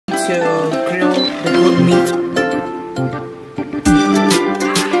to grill the goat meat.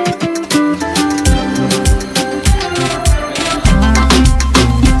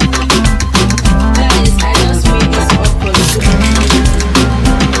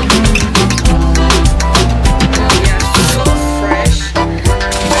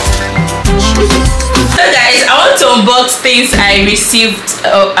 Unbox things I received.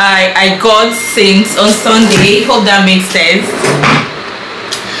 I got things on Sunday. Hope that makes sense.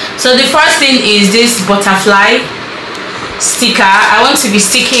 So the first thing is this butterfly sticker. I want to be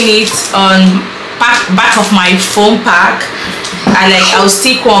sticking it on back of my phone pack. I'll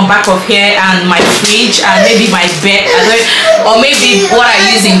stick one back of here and my fridge and maybe my bed, or maybe what I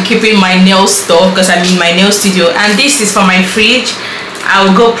use in keeping my nail stuff because I'm in my nail studio. And this is for my fridge. I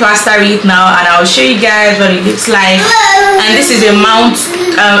will go plaster it now and I'll show you guys what it looks like. And this is a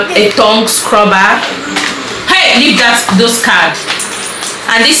a tongue scrubber. Hey, leave those cards.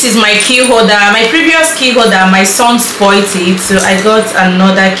 And this is my key holder. My previous key holder, my son spoiled it, so I got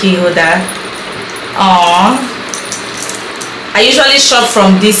another key holder. I usually shop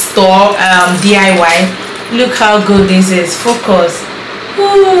from this store, DIY. Look how good this is. Focus.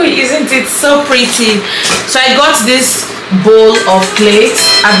 Ooh, isn't it so pretty? So I got this bowl of plates.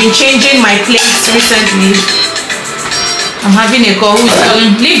 I've been changing my plates recently. I'm having a call.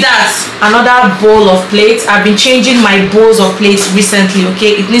 Leave that. Another bowl of plates. I've been changing my bowls of plates recently.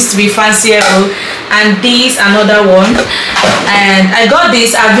 Okay, it needs to be fancier. And this another one. And I got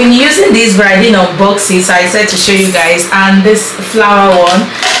this. I've been using this, but I didn't unbox it, so I said to show you guys. And this flower one.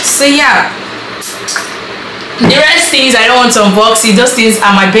 So yeah, the rest things I don't want to unbox it. Those things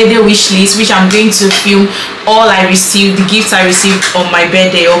are my birthday wish list, which I'm going to film all I received, the gifts I received on my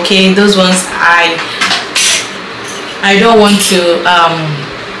birthday. Okay, those ones I don't want to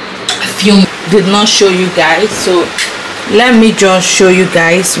film, did not show you guys. So let me just show you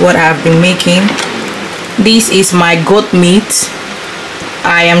guys what I've been making. This is my goat meat.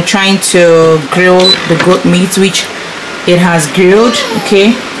 I am trying to grill the goat meat, which it has grilled.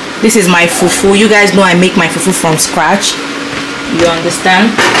 Okay, this is my fufu. You guys know I make my fufu from scratch. You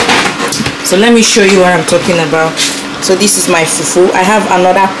understand? So let me show you what I'm talking about. So this is my fufu. I have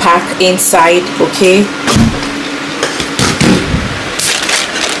another pack inside. Okay,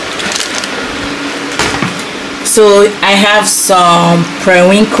 so I have some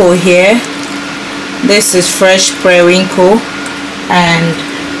periwinkle here. This is fresh periwinkle. And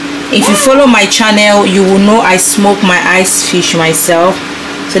if you follow my channel, you will know I smoke my ice fish myself.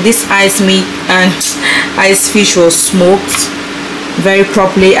 So this ice meat and ice fish was smoked very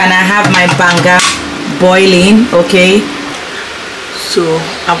properly, and I have my banga boiling. Okay, so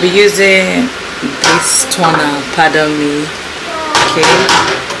I'll be using this toner, pardon me. Okay,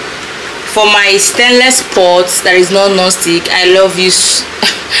 for my stainless pots that is not non-stick, I love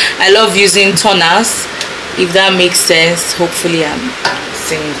using toners, if that makes sense. Hopefully I'm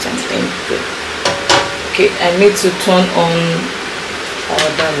saying something good. Okay, I need to turn on all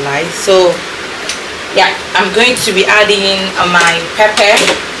the lights. So yeah, I'm going to be adding my pepper.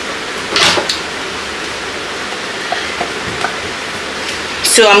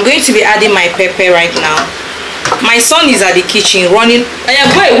 So I'm going to be adding my pepper right now. My son is at the kitchen running.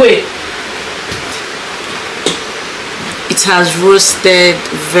 Go away. It has roasted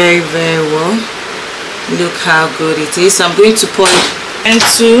very, very well. Look how good it is. So I'm going to pour it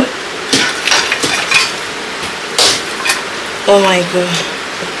into. Oh my god.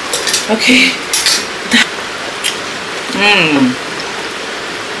 Okay.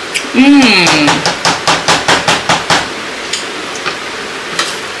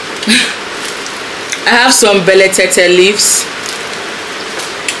 I have some belletete leaves.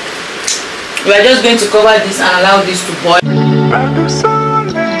 We are just going to cover this and allow this to boil.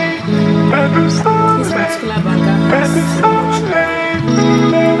 This particular banga has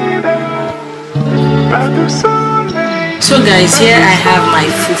so guys, here I have my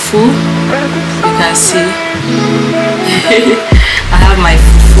fufu. You can see I have my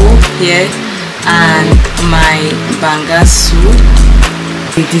fufu here and my banga soup.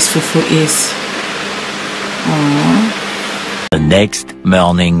 This fufu is the next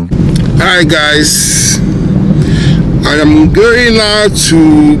morning. Hi guys, I am going now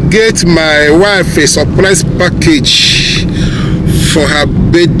to get my wife a surprise package for her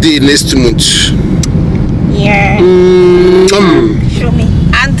birthday next month. Yeah. Show me.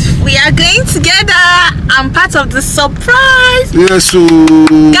 And we are going together. I'm part of the surprise. Yes, so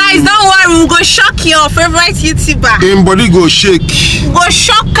guys, don't worry, we'll go shock your favorite YouTuber. Everybody go shake. Go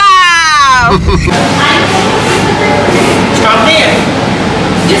shock her. Come here.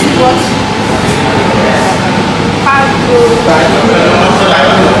 This is what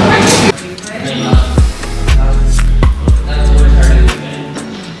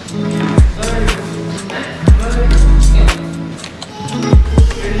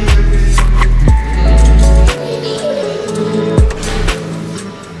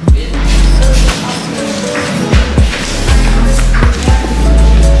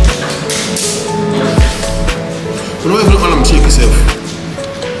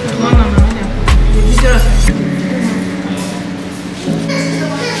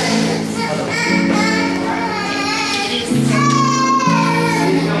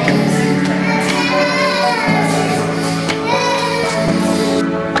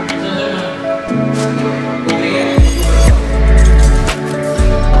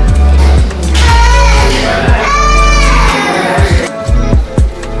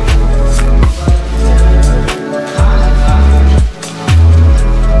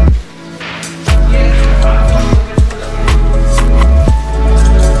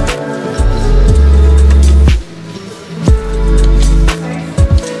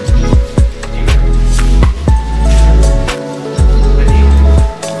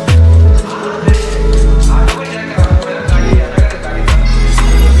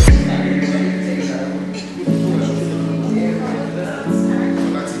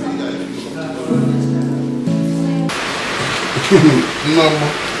No more.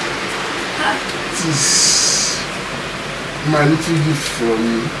 This is my little gift from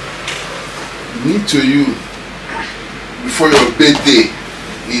me to you before your birthday,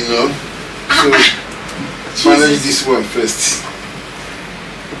 you know. So manage this one first.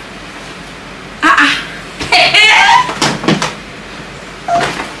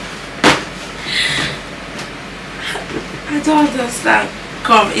 I don't understand.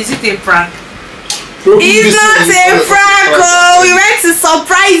 Come, is it a prank? It's not a prank. Oh, we went to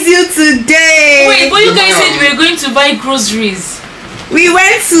surprise you today. Wait, but you guys said we were going to buy groceries. We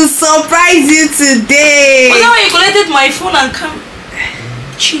went to surprise you today. But now you collected my phone and come.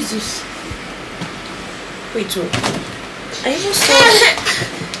 Jesus. Wait, oh. I even saw.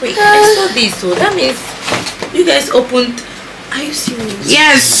 Wait, I saw this, so that means you guys opened. Are you serious?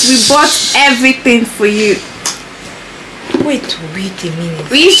 Yes, we bought everything for you. Wait a minute.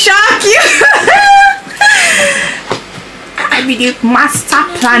 We shock you. I be the master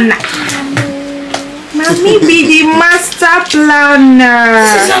planner. Mommy be the master planner.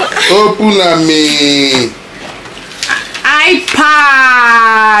 Open me.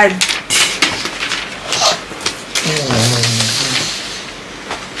 iPad.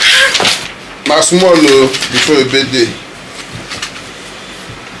 My small before your birthday.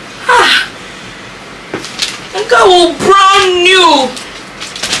 Look how brand new.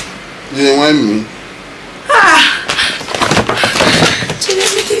 You didn't want me?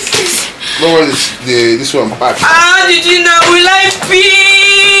 What was this one packed? Did you know we like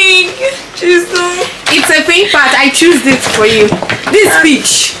pink? Jesus. It's a pink part. I choose this for you. This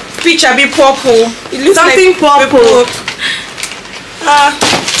peach. Peach a bit purple. It looks something like purple.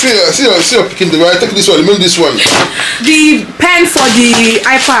 See you're picking the right. Take this one. Remove this one. The pen for the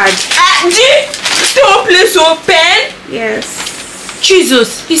iPad. Don't place your pen. Yes.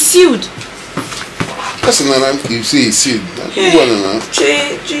 Jesus, he's sealed. That's another. You see, it's sealed.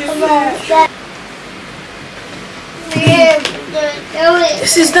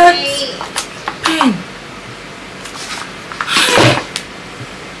 This is that pen.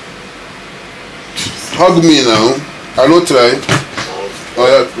 Hug me now. I don't try. Oh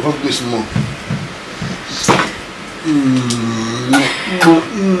yeah, hug me some more.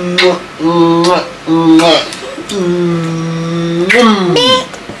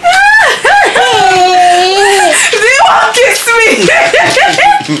 Do you want to kiss me?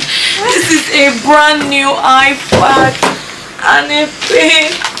 This is a brand new iPad and a pen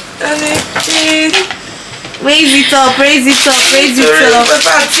and a pen. Raise it up, raise it up, raise it up.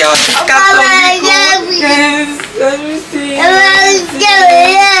 Yes, let me see.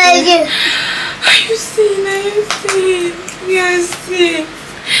 Are you seeing? Yes, see.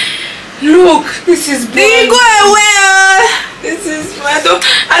 Look, this is brand. Did you go away? This is I don't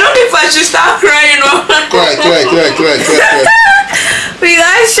know if I should start crying or Cry. We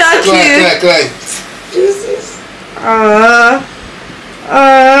got shock you. Cry. Jesus.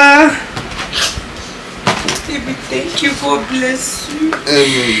 Baby, thank you. God bless you.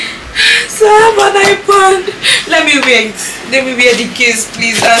 So I have an iPad. Let me wear the case,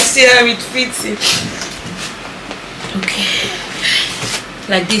 please, and see how it fits in. Okay.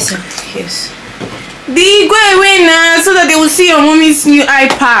 Like this one. Yes. Go away now so that they will see your mommy's new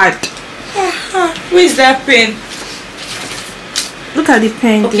iPad. Where is that pen? Look at the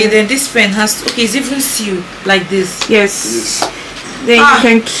pen. Okay, there. then this pen has to, okay, it's even sealed like this. Yes. Then you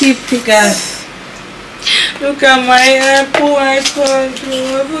can keep it. Guys, look at my Apple iPad.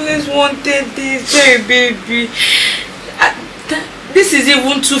 I've always wanted this. Hey, baby. This is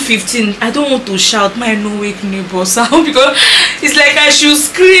even 2:15. I don't want to shout. My no wake neighbor sound because it's like I should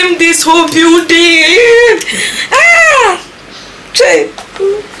scream this whole building.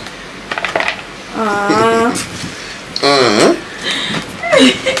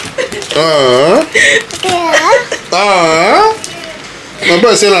 My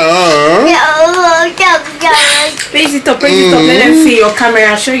boy saying Raise it up, let them see your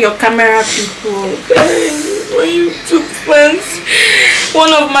camera. Show your camera people. When you took plans,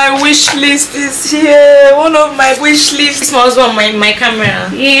 one of my wish list is here. One of my wish lists was on my camera.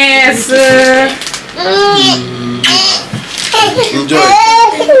 Yes. enjoy. Oh,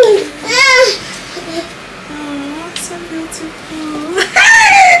 so beautiful.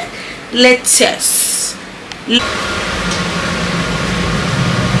 Lettuce.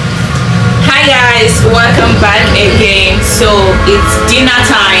 Hi guys, welcome back again. So it's dinner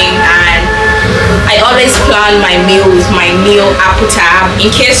time and I always plan my meal with my meal apple tab.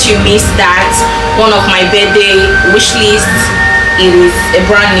 In case you missed that, one of my birthday wish lists is a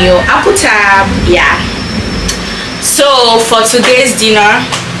brand new apple tab. Yeah. So for today's dinner,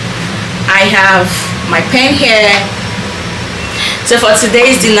 I have my pen here, So for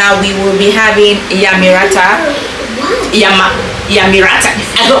today's dinner, we will be having yamirata. Yamirata.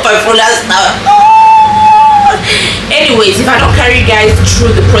 I hope I pronounced that. Anyways, if I don't carry you guys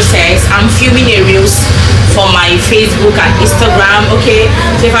through the process, I'm filming a reels for my Facebook and Instagram. Okay,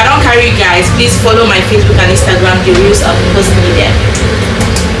 so if I don't carry you guys, please follow my Facebook and Instagram. The reels are posting there.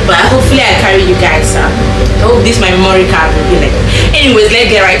 But hopefully I carry you guys. I hope this my memory card will be like. Anyways,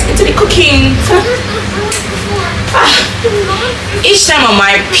 let's get right into the cooking. Each time on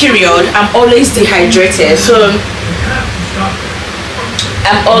my period, I'm always dehydrated, so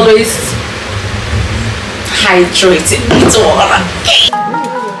I'm always hydrated with water.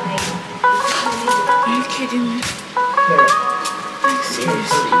 Are you kidding me? Like,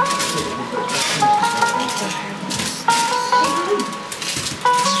 seriously?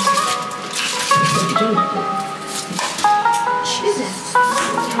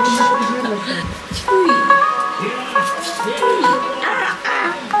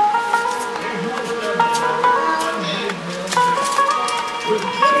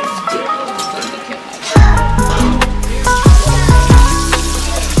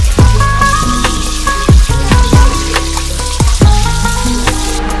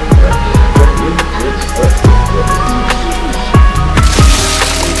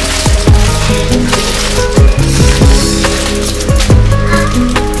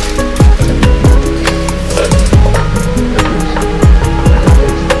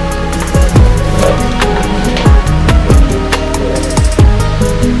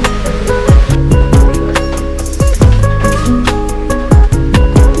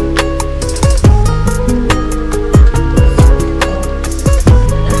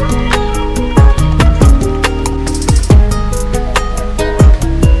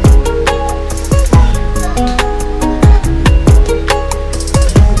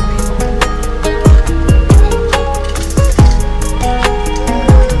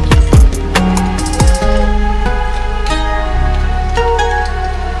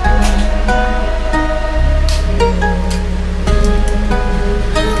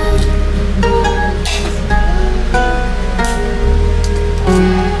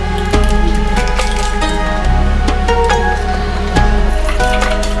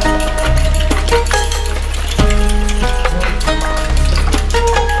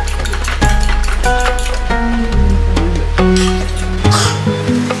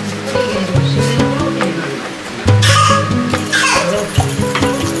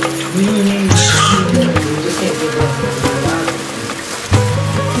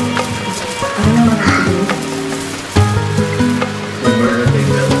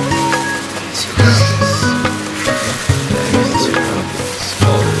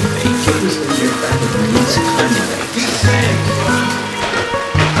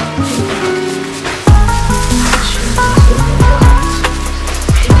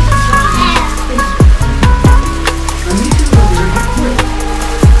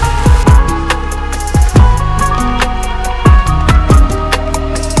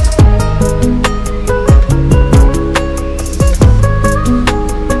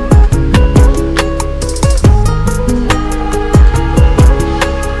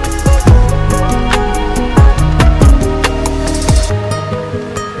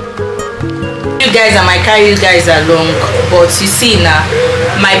 Guys, I might carry you guys along, but you see now,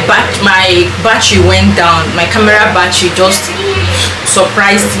 my battery went down. My camera battery just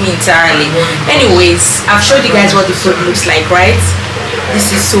surprised me entirely. Anyways, I've showed you guys what the food looks like, right? This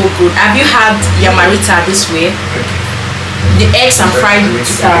is so good. Have you had yamarita this way? The eggs are fried with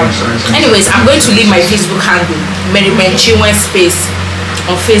anyways, I'm going to leave my Facebook handle, Merriment Chinwe Space,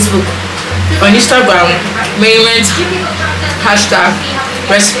 on Facebook. On Instagram, Merriment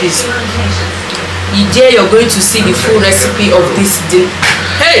 #recipes. There you're going to see the full recipe of this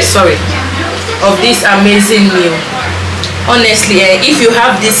of this amazing meal. Honestly, if you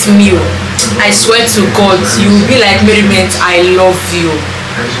have this meal, I swear to God, you will be like, Merriment, I love you.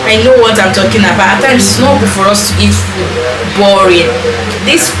 I know what I'm talking about. At times it's not good for us to eat food boring.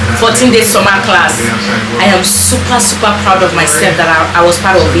 This 14-day summer class, I am super proud of myself that I was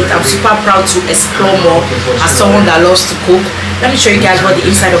part of it. I'm super proud to explore more as someone that loves to cook. Let me show you guys what the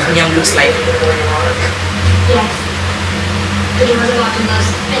inside of yam looks like.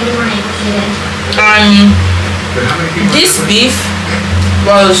 This beef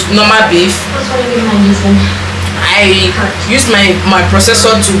was normal beef. I used my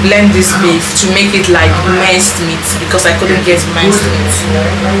processor to blend this beef to make it like minced meat because I couldn't get minced meat.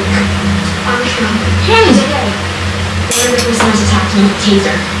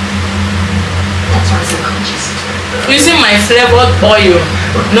 Using my flavored oil,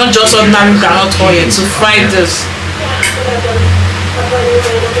 not just ordinary groundnut oil, to fry this.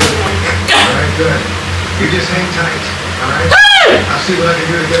 good. You just hang tight, alright? I'll see what I can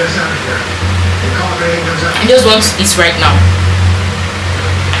do to get us out of here. And call if anything comes up. I just want to eat right now.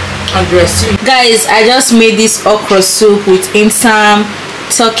 Guys, I just made this okra soup with insam,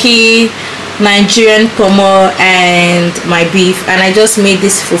 turkey, Nigerian pomo, and my beef, and I just made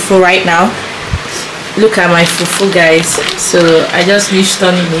this fufu right now. Look at my fufu, guys. So I just finished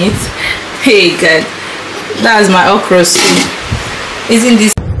on it. Hey God, that's my okra soup. Isn't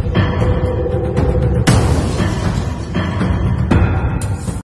this